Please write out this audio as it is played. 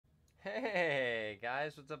Hey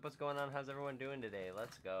guys, what's up? What's going on? How's everyone doing today?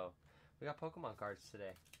 Let's go. We got Pokemon cards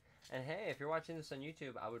today. And hey, if you're watching this on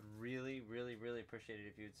YouTube, I would really appreciate it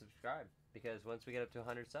if you would subscribe. Because once we get up to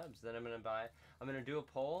 100 subs, then I'm gonna do a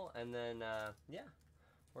poll, and then yeah,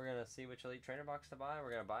 we're gonna see which Elite Trainer box to buy. We're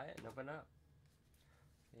gonna buy it and open it up.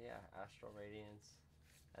 Yeah, Astral Radiance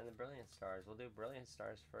and the Brilliant Stars. We'll do Brilliant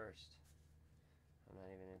Stars first. I'm not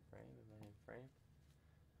even in frame. Am I in frame?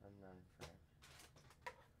 I'm not in frame.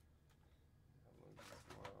 I'll move this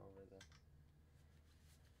more over the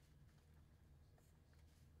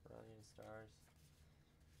Brilliant Stars.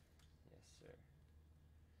 Yes, sir.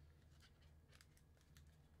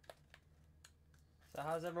 So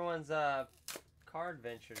how's everyone's card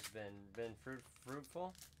ventures been? Been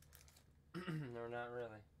fruitful? No, not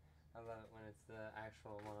really. I love it when it's the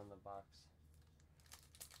actual one on the box.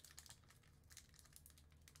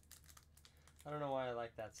 I don't know why I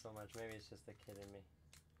like that so much. Maybe it's just the kid in me.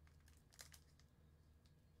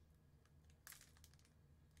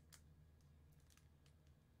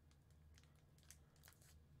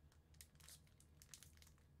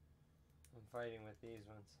 I'm fighting with these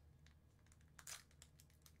ones.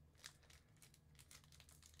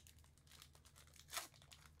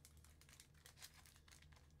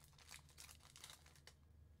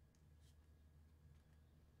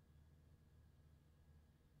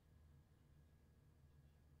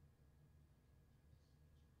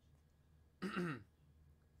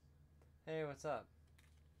 Hey, what's up?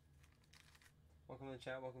 Welcome to the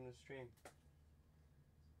chat. Welcome to the stream.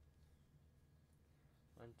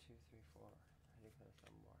 1, 2, 3, 4. I do have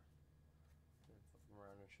some more. I'm gonna flip them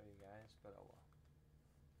around and show you guys, but oh well.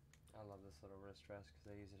 I love this little wrist rest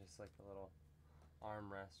because I use it as like a little arm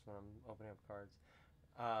rest when I'm opening up cards.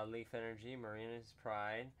 Leaf Energy, Marina's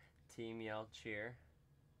Pride, Team Yell Cheer.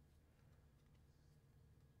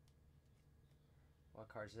 What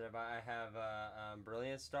cards did I buy? I have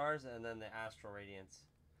Brilliant Stars and then the Astral Radiance.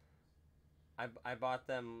 I bought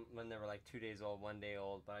them when they were like 2 days old, 1 day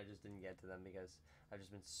old, but I just didn't get to them because I've just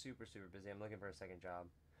been super busy. I'm looking for a second job.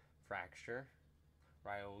 Fracture,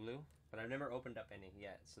 Riolu, but I've never opened up any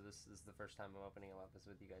yet, so this is the first time I'm opening them up with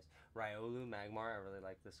you guys. Riolu, Magmar, I really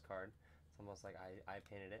like this card. It's almost like I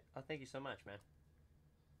painted it. Oh, thank you so much, man.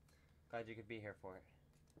 Glad you could be here for it.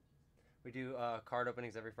 We do card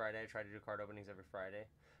openings every Friday. I try to do card openings every Friday,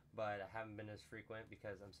 but I haven't been as frequent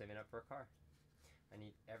because I'm saving up for a car. I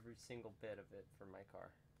need every single bit of it for my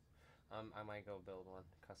car. I might go build one,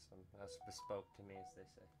 custom. That's bespoke to me, as they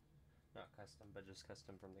say. Not custom, but just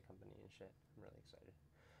custom from the company and shit. I'm really excited.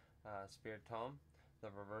 Spirit Tome.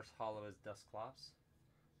 The reverse hollow is Dusclops.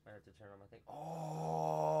 I have to turn on my thing.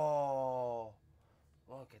 Oh!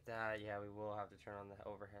 Look at that. Yeah, we will have to turn on the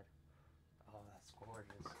overhead. Oh, that's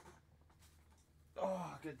gorgeous.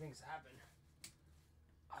 Oh, good things happen.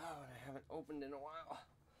 Oh, and I haven't opened in a while.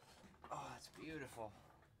 Oh, that's beautiful.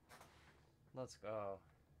 Let's go.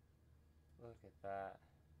 Look at that.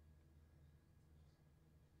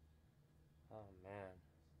 Oh, man.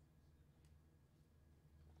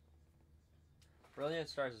 Brilliant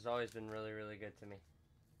Stars has always been really good to me.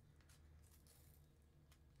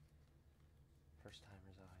 First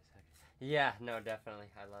timers always heck. Yeah, no,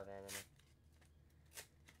 definitely. I love anime.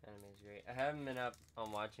 Anime's great. I haven't been up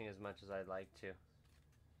on watching as much as I'd like to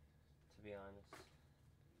be honest.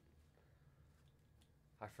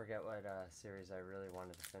 I forget what series I really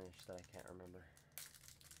wanted to finish that I can't remember.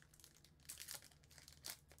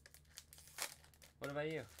 What about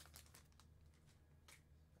you?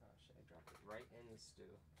 Oh shit, I dropped it right in the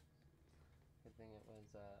stew. Good thing it was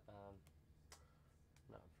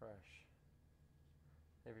not fresh.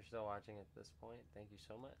 If you're still watching at this point, thank you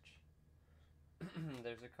so much.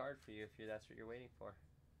 There's a card for you if that's what you're waiting for.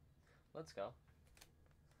 Let's go.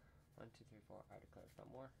 1, 2, 3, 4. I declare no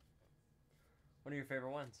more. What are your favorite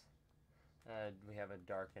ones? We have a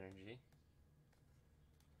Dark Energy.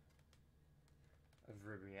 A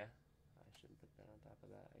Vibria. I shouldn't put that on top of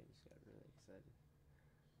that. I just got really excited.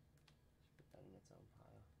 Should put that in its own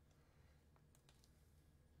pile.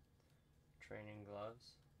 Training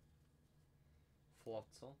Gloves.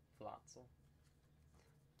 Floatzel.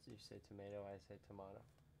 So you say tomato, I say tomato.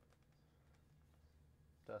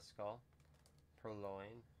 Duskull.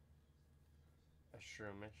 Purloin. A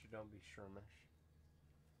Shroomish. Don't be Shroomish.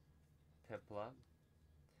 Piplup.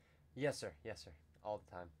 Yes, sir. Yes, sir. All the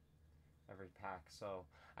time. Every pack. So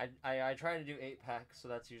I try to do 8 packs, so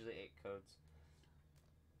that's usually 8 codes.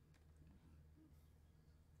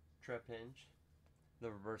 Trapinch. The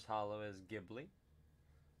reverse hollow is Ghibli.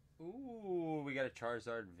 Ooh, we got a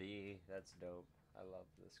Charizard V. That's dope. I love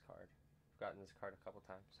this card. I've gotten this card a couple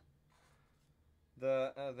times.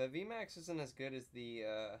 The VMAX isn't as good as the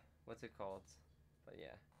what's it called? But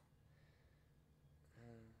yeah.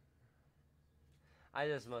 I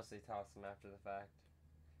just mostly toss them after the fact.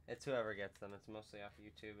 It's whoever gets them. It's mostly off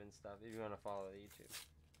YouTube and stuff. If you want to follow the YouTube,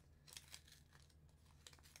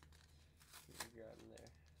 you can grab them there.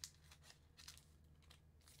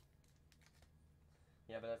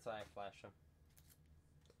 Yeah, but that's why I flash them.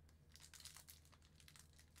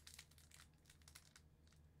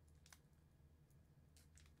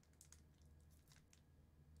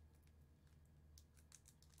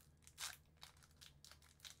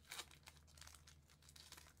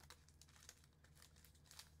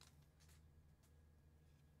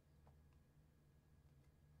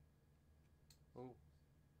 Ooh,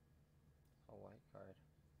 a white card.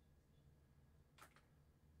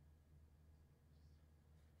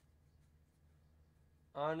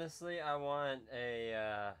 Honestly, I want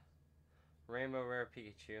a Rainbow Rare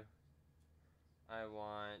Pikachu. I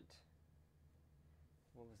want...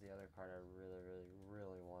 What was the other card I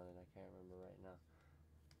really wanted? I can't remember right now.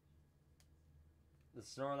 The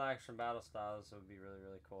Snorlax from Battle Styles would be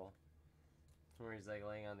really cool. Where he's like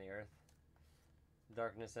laying on the earth.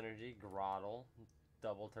 Darkness Energy, Grottle,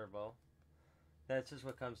 Double Turbo. That's just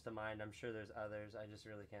what comes to mind. I'm sure there's others. I just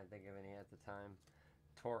really can't think of any at the time.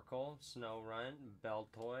 Torkoal, Snorunt,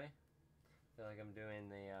 Beltoy. I feel like I'm doing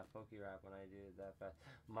the Pokerap when I do that fast.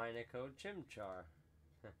 Minico, Chimchar.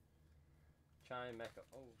 Chimecho.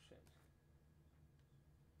 Oh shit.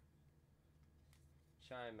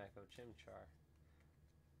 Chimecho, Chimchar.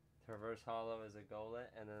 Reverse Hollow is a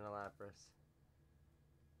Golett and then a Lapras.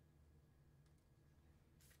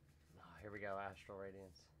 Oh, here we go, Astral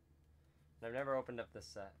Radiance. And I've never opened up this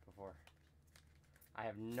set before. I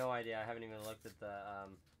have no idea. I haven't even looked at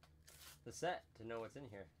the set to know what's in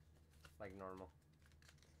here, like normal.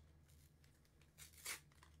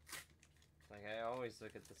 Like I always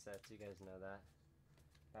look at the sets. You guys know that.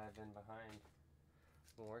 I've been behind.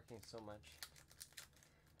 Been working so much.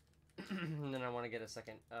 And then I want to get a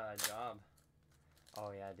second job.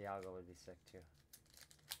 Oh yeah, Dialga would be sick too.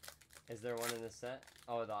 Is there one in this set?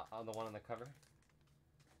 Oh, the one on the cover.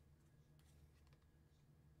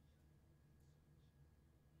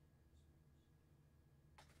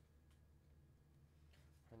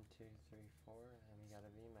 1, 2, 3, 4, and we got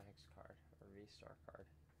a VMAX card or V-Star card.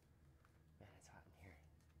 Man, it's hot in here.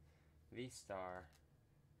 V-Star,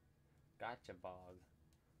 Gotcha Bog,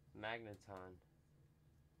 Magneton,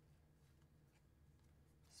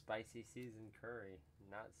 Spicy Seasoned Curry,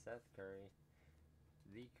 not Seth Curry,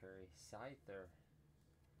 The Curry, Scyther,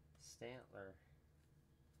 Stantler,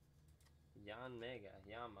 Yanmega,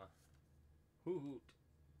 Yama, Hoot,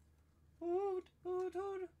 Hoot, Hoot,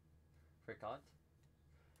 Hoot, Fricot.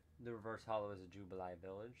 The reverse hollow is a Jubilee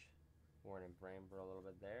Village, worn in frame for a little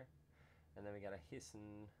bit there. And then we got a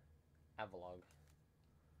Hisson Avalog.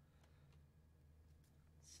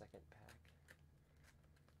 Second pack.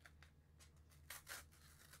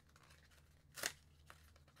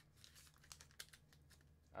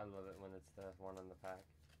 I love it when it's the one on the pack.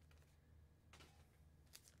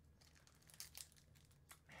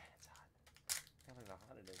 Man, it's hot. I don't know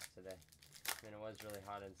how hot it is today. I mean, it was really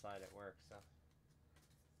hot inside at work, so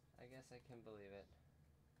I guess I can believe it.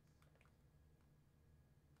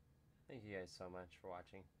 Thank you guys so much for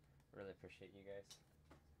watching. Really appreciate you guys.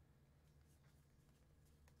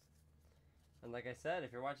 And like I said,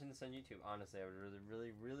 if you're watching this on YouTube, honestly, I would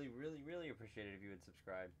really appreciate it if you would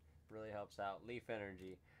subscribe. Really helps out. Leaf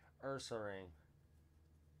Energy, Ursaring.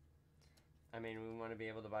 I mean, we want to be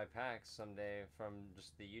able to buy packs someday from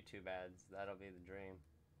just the YouTube ads. That'll be the dream.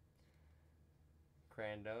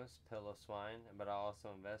 Crandos, Pillow-Swine, but I'll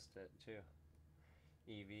also invest it too.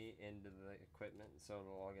 Eevee into the equipment so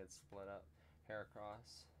it'll all get split up.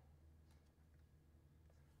 Heracross,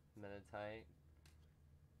 Meditite,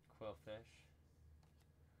 Quillfish,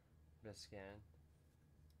 Biscan,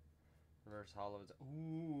 Reverse Hollows.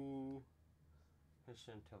 Ooh,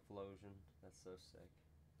 Mission Typhlosion. That's so sick.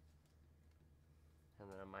 And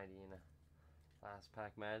then a Mightyena. Last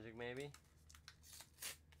pack magic, maybe.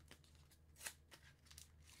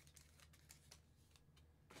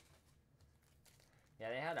 Yeah,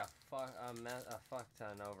 they had a fuck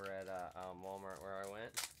ton over at Walmart where I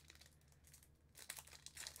went.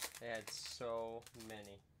 They had so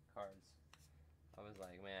many cards. I was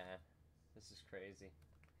like, man, this is crazy.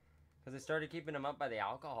 Because they started keeping them up by the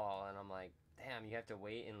alcohol, and I'm like, damn, you have to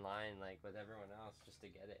wait in line like with everyone else just to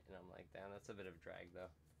get it. And I'm like, damn, that's a bit of a drag though.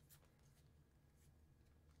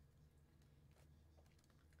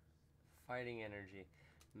 Fighting Energy,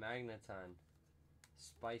 Magneton,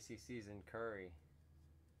 Spicy Seasoned Curry,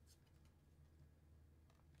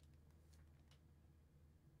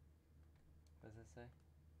 say.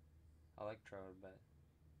 Electrode, but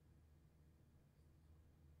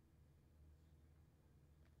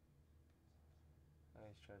I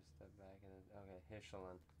always try to step back and then, okay,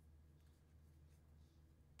 Hishlan.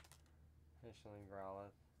 Hishlan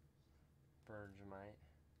Growlithe. Bergemite.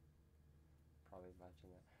 Probably botching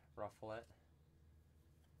that. Rufflet.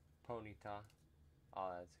 Ponyta. Oh,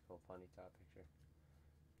 that's a cool Ponyta picture.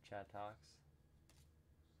 Chatox.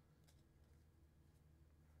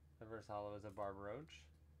 The first hollow is a Barbaroach.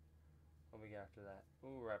 What we get after that?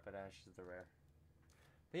 Ooh, Rapidash is the rare.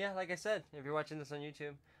 But yeah, like I said, if you're watching this on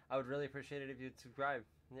YouTube, I would really appreciate it if you'd subscribe.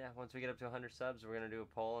 Yeah, once we get up to 100 subs, we're going to do a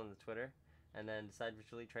poll on the Twitter. And then decide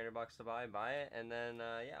which Elite Trainer box to buy it. And then,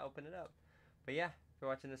 yeah, open it up. But yeah, if you're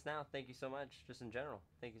watching this now, thank you so much. Just in general,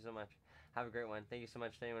 thank you so much. Have a great one. Thank you so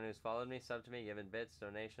much to anyone who's followed me, subbed to me, given bits,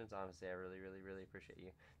 donations. Honestly, I really, really, really appreciate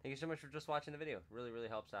you. Thank you so much for just watching the video. Really, really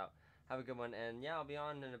helps out. Have a good one. And yeah, I'll be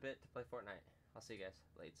on in a bit to play Fortnite. I'll see you guys.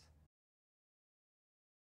 Lates.